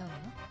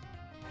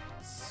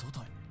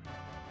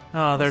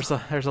 Oh, there's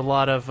a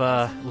lot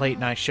of late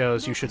night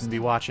shows you shouldn't be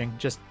watching.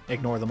 Just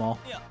ignore them all.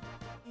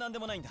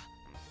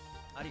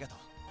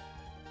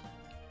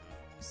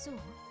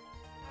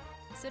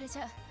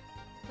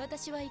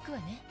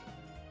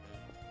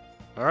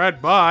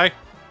 Alright, bye.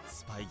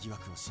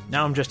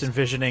 Now I'm just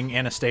envisioning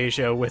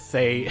Anastasia with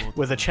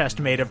a chest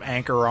made of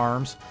anchor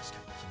arms.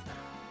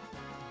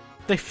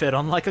 They fit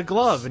on like a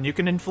glove, and you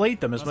can inflate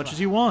them as much as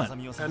you want.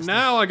 And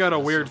now I got a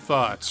weird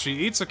thought. She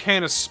eats a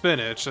can of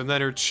spinach, and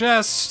then her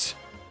chest...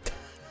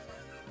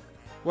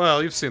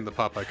 Well, you've seen the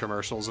Popeye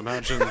commercials,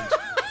 imagine...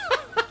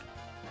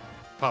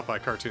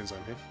 Popeye cartoons,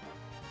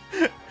 I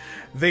mean.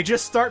 They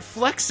just start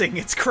flexing,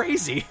 it's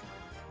crazy.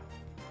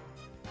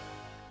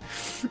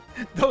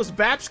 Those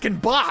baps can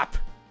bop!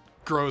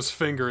 Grows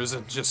fingers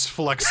and just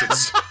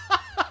flexes.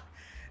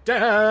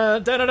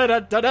 Good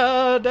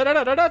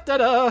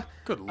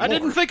Good lord. I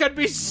didn't think I'd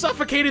be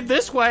suffocated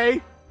this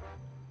way.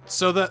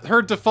 So that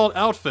her default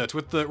outfit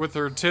with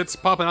her tits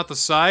popping out the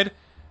side,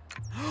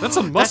 that's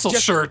a muscle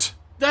shirt.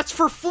 That's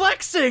for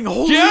flexing.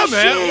 Holy Yeah, shit.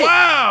 man.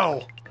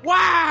 Wow.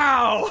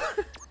 Wow.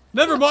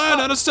 Never mind.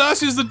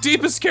 Anastasia's the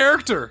deepest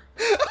character.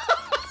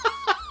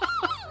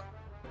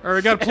 Alright,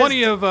 we got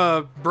plenty of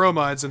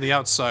bromides in the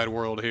outside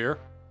world here.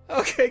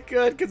 Okay,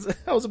 good, because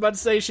I was about to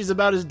say she's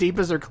about as deep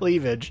as her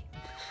cleavage.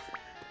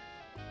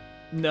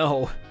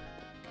 No.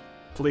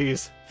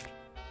 Please.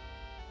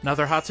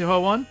 Another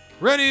Hatsuho one?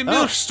 Ready,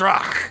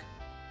 Milchstrach.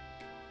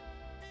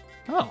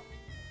 Oh.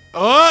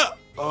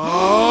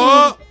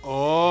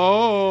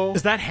 Oh.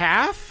 Is that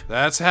half?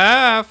 That's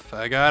half.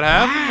 I got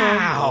half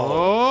Wow. of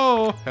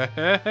them. Oh,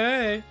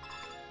 hey.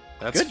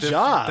 That's Good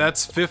job.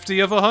 That's 50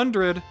 of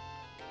 100.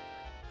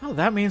 Oh,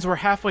 that means we're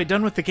halfway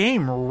done with the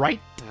game, right?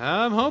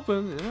 I'm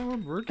hoping. Yeah,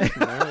 we're getting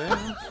there,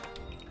 yeah.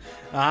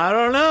 I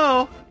don't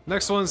know.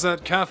 Next one's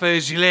at Cafe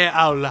Gilet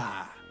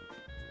Aula.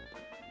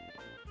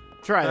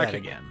 Try that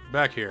again.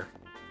 Back here.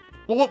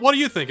 Well, what do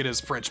you think it is,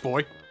 French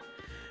boy?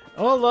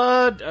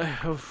 Well,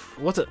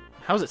 what's it?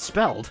 How's it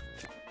spelled?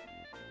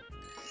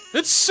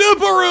 It's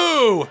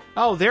Subaru!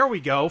 Oh, there we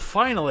go.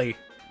 Finally.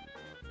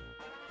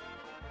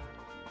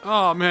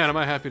 Oh, man, am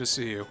I happy to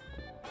see you.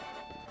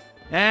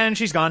 And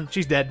she's gone.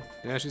 She's dead.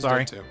 Yeah, she's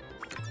Sorry. dead, too.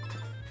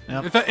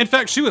 Yep. In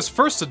fact, she was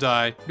first to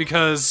die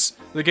because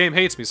the game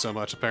hates me so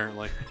much,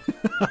 apparently.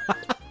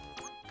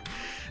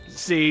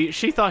 See,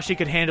 she thought she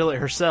could handle it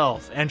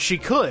herself, and she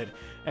could,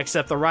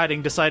 except the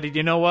writing decided,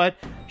 you know what?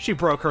 She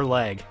broke her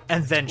leg,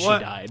 and then she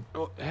died.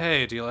 Oh,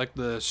 hey, do you like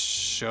the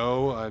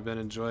show? I've been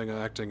enjoying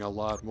acting a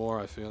lot more.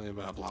 I feel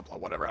blah, blah, blah,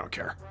 whatever, I don't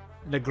care.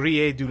 Le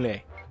Grille du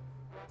Lait.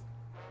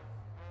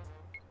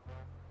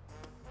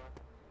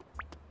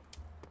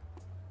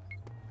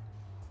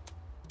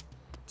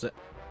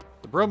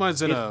 The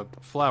bromide's in a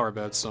flower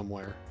bed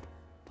somewhere.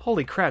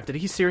 Holy crap, did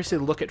he seriously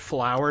look at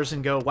flowers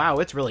and go, wow,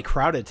 it's really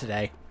crowded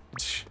today?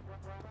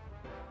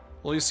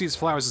 Well, he sees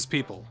flowers as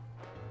people.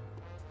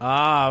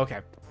 Ah,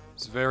 okay.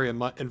 It's very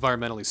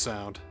environmentally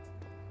sound.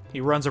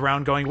 He runs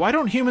around going, why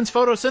don't humans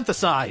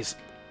photosynthesize?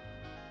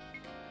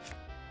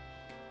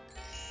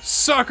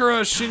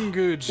 Sakura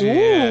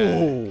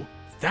Shinguji! Ooh,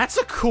 that's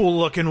a cool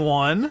looking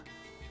one.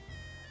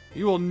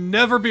 You will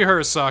never be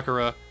her,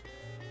 Sakura.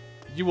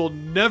 You will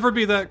never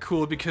be that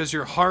cool because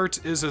your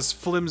heart is as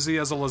flimsy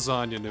as a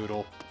lasagna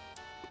noodle.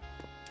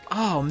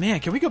 Oh man,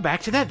 can we go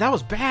back to that? That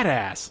was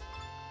badass.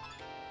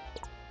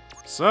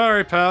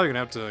 Sorry, pal, you're gonna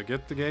have to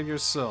get the game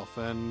yourself,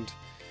 and...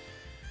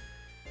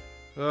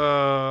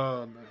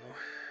 Oh, no.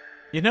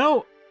 You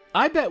know,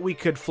 I bet we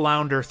could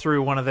flounder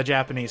through one of the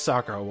Japanese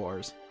Sakura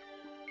wars.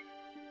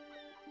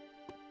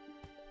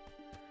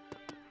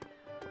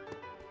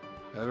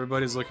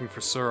 Everybody's looking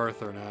for Sir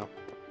Arthur now.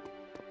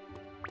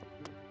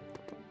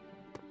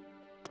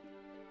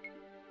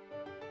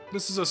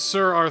 This is a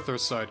Sir Arthur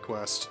side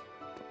quest.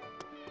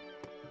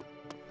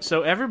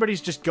 So everybody's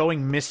just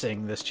going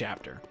missing this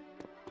chapter.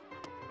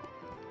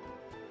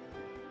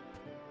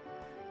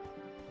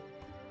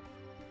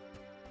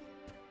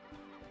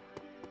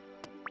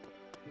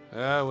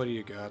 What do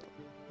you got?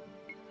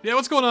 Yeah,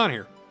 what's going on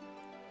here?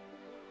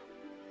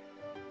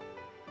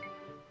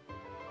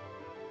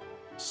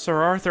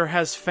 Sir Arthur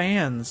has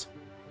fans.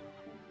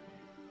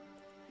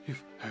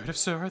 You've heard of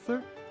Sir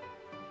Arthur?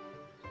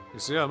 You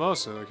see, I'm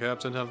also the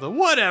captain of the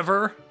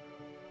whatever!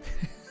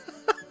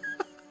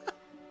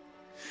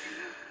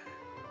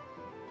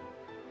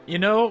 You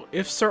know,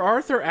 if Sir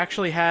Arthur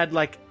actually had,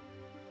 like,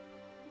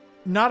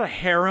 not a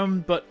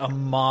harem, but a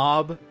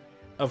mob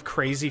of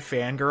crazy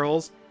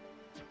fangirls,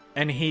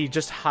 and he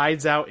just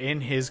hides out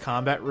in his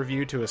combat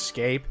review to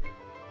escape,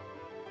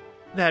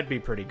 that'd be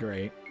pretty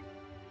great.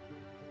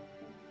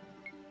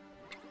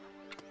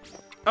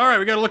 Alright,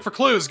 we gotta look for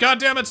clues. God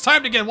damn it, it's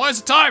timed again. Why is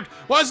it timed?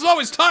 Why is it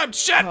always timed?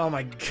 Shit! Oh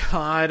my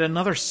god,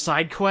 another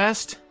side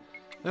quest?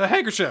 A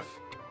handkerchief.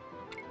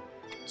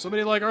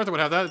 Somebody like Arthur would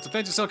have that. It's a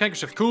fancy silk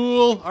handkerchief.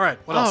 Cool. Alright,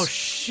 what else? Oh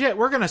shit,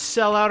 we're gonna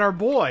sell out our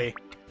boy.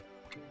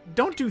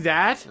 Don't do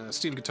that.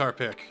 Steam guitar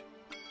pick.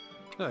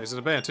 Oh, he's in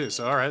a band too,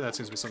 so alright, that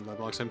seems to be something that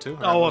belongs to him too.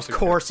 All right, Oh, what of else we got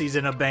course he's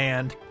in a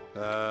band.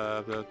 here?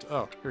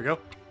 Oh, here we go.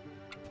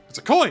 It's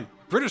a coin!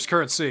 British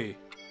currency!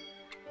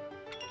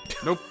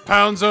 No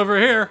pounds over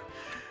here!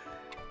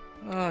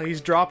 Oh, he's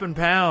dropping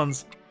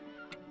pounds.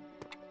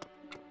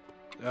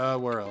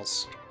 Where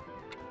else?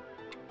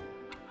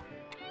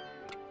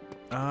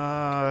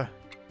 Uh...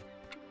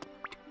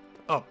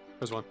 Oh,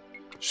 there's one.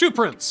 Shoe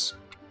prints!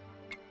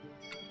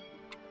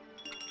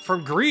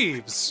 From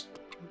Greaves!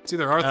 It's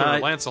either Arthur or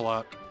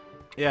Lancelot.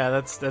 Yeah,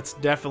 that's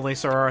definitely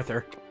Sir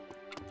Arthur.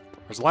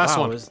 There's the last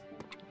one.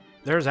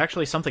 There's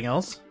actually something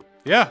else?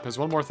 Yeah, there's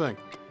one more thing.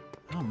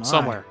 Oh my.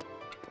 Somewhere.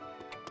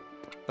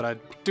 But I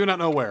do not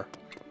know where.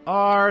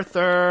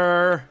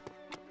 Arthur!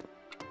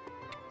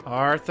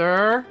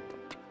 Arthur?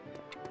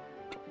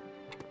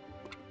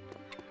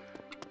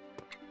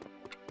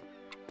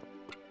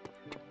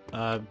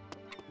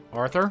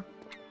 Arthur?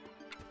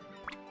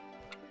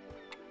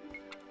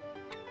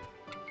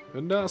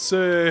 And I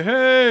say,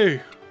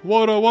 hey,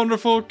 what a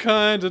wonderful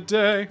kind of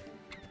day.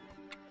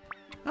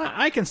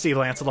 I can see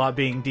Lancelot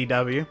being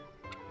DW.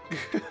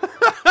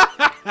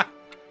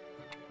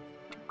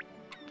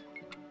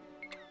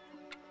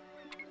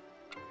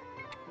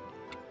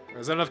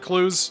 Is that enough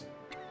clues?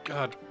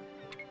 God,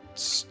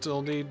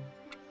 still need...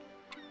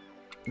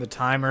 The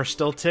timer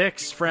still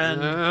ticks,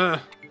 friend.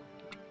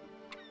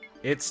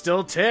 It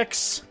still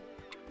ticks.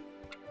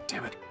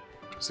 Damn it.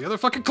 Where's the other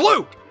fucking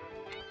clue?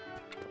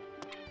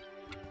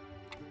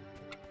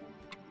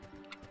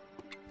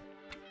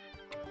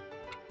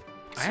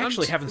 I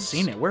actually haven't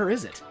seen it. Where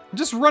is it? I'm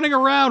just running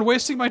around,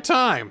 wasting my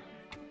time.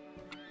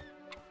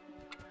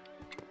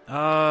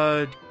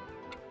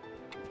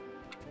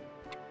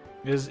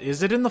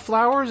 Is it in the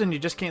flowers and you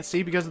just can't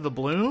see because of the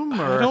bloom?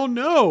 Or... I don't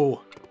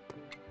know.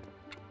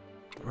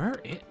 Where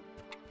it?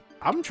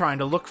 I'm trying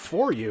to look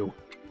for you.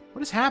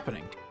 What is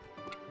happening?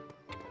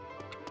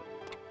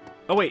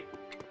 Oh, wait.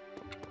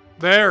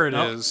 There it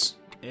is.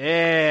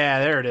 Yeah,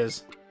 there it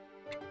is.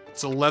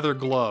 It's a leather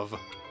glove.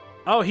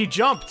 Oh, he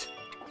jumped.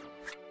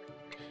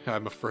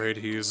 I'm afraid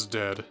he is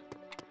dead.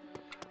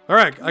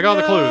 Alright, I got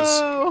the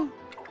clues.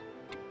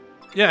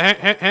 Yeah,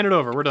 hand it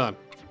over. We're done.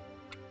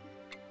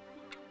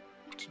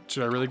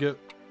 Should I really get...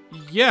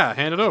 Yeah,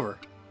 hand it over.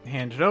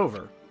 Hand it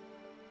over.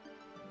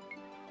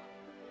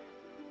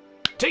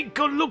 Take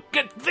a look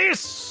at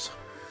this!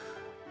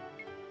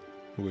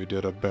 We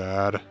did a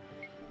bad.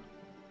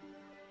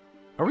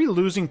 Are we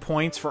losing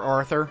points for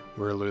Arthur?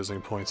 We're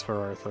losing points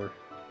for Arthur.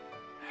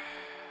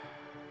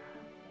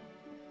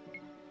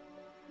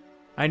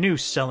 I knew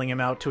selling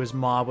him out to his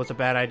mob was a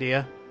bad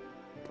idea.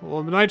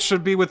 Well, the knight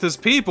should be with his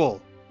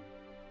people.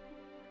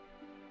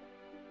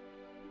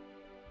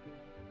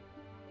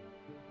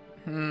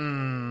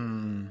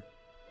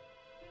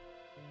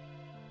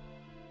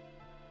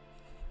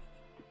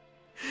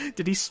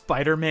 Did he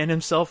Spider-Man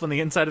himself on the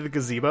inside of the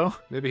gazebo?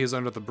 Maybe he's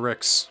under the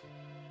bricks.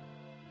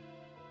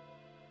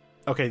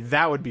 Okay,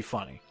 that would be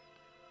funny.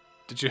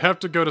 Did you have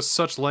to go to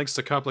such lengths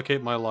to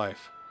complicate my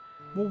life?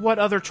 Well, what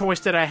other choice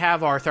did I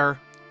have, Arthur?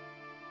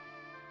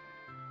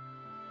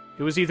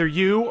 It was either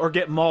you or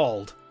get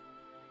mauled.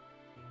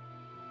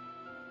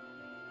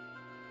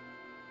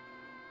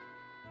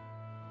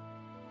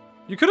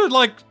 You could have,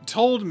 like,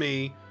 told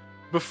me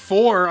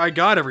before I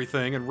got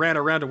everything and ran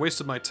around and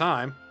wasted my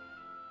time.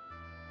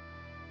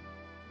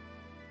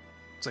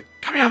 It's like,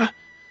 Kamiyama!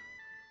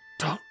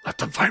 Don't let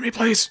them find me,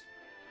 please!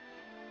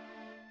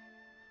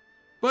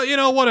 But, you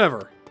know,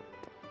 whatever.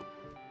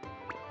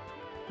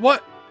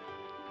 What?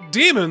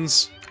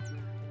 Demons?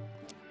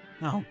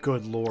 Oh,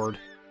 good lord.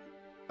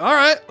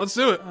 Alright, let's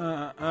do it.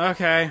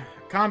 Okay.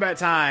 Combat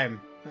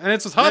time. And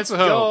it's with Let's Hatsuho.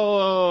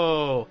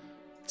 go!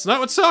 It's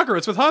not with Sakura,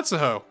 it's with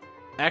Hatsuho.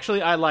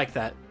 Actually, I like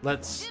that.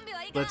 Let's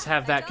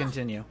have that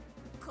continue.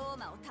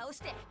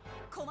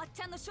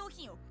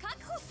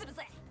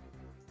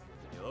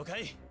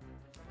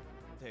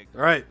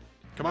 Alright,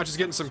 Kamachi's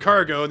getting some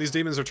cargo and these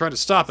demons are trying to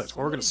stop it.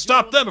 Or we're gonna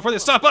stop them before they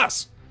stop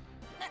us!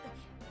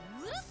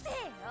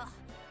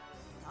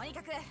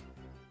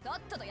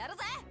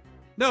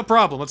 No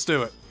problem, let's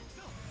do it.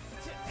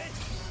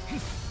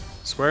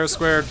 Square,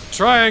 square,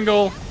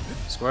 triangle.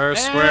 Square,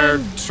 square,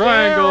 And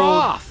triangle. they're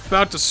off.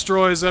 About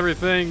destroys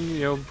everything,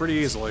 you know, pretty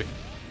easily.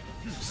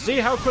 See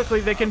how quickly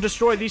they can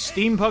destroy these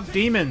steampunk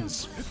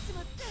demons.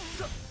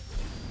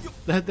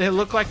 They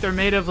look like they're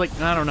made of, like,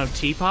 I don't know,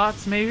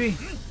 teapots, maybe?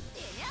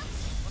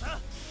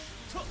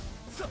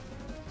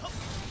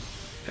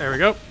 There we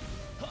go.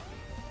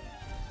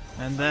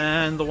 And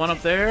then the one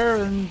up there,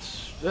 and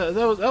that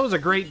was a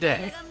great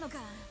day.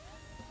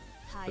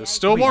 There's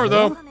still more,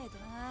 though.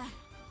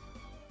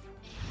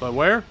 But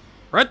where?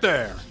 Right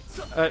there.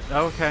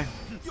 Okay.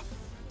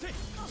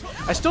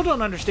 I still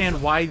don't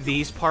understand why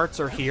these parts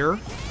are here.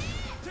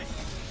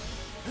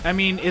 I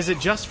mean, is it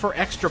just for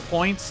extra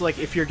points, like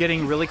if you're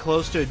getting really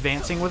close to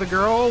advancing with a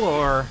girl,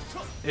 or...?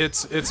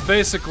 It's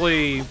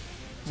basically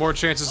more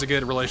chances to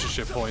get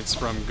relationship points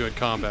from good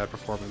combat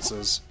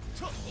performances.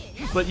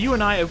 But you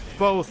and I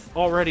both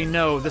already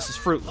know this is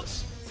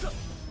fruitless.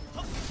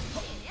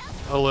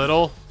 A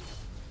little.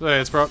 Hey,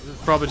 it's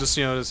probably just,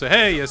 you know, to say,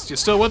 hey, you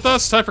still with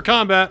us? Time for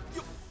combat.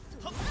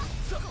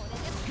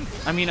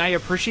 I mean, I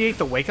appreciate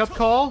the wake-up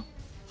call,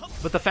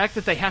 but the fact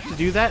that they have to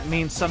do that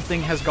means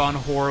something has gone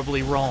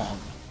horribly wrong.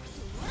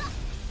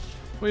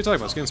 What are you talking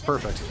about? This game's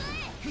perfect.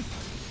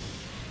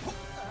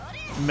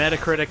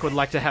 Metacritic would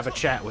like to have a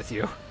chat with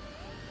you.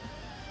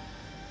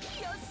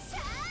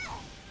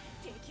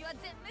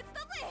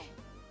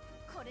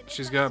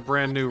 She's got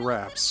brand new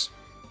raps.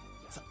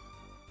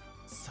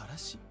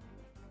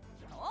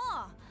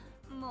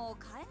 も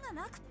う替え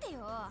がなくってよ。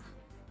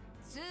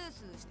スー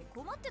スーして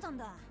困ってたん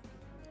だ。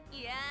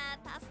いや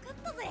ー、助かっ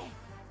たぜ。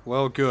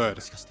Well,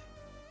 good.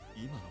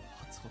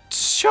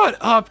 Shut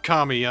up,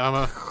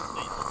 Kamiyama.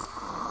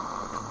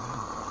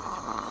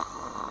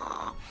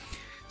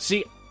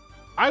 See,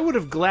 I would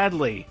have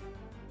gladly,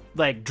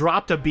 like,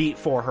 dropped a beat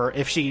for her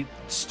if she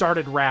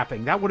started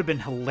rapping. That would have been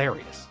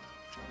hilarious.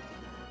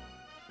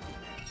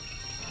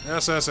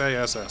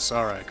 SSASS.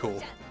 Alright,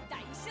 cool.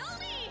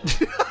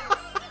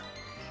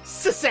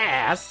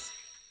 Sass!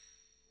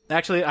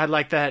 Actually, I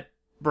like that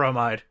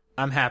bromide.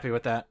 I'm happy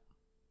with that.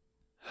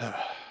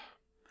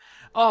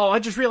 Oh, I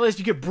just realized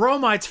you get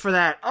bromides for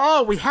that.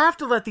 Oh, we have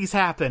to let these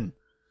happen.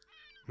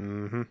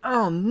 Mm-hmm.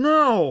 Oh,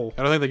 no.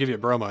 I don't think they give you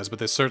bromides, but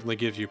they certainly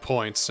give you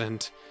points,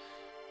 and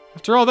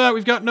after all that,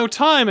 we've got no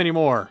time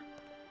anymore.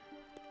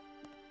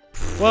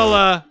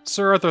 Well,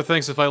 Sir Arthur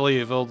thinks if I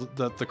leave,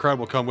 that the crowd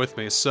will come with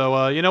me,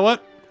 so, you know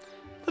what?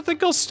 I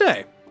think I'll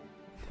stay.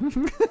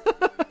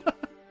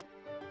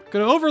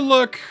 Gonna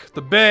overlook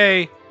the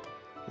bay,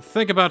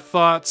 think about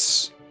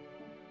thoughts,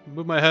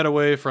 move my head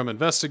away from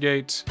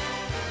investigate.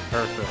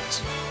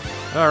 Perfect.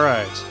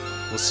 Alright,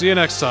 we'll see you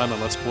next time on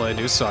Let's Play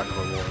New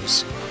Sakura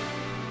Wars.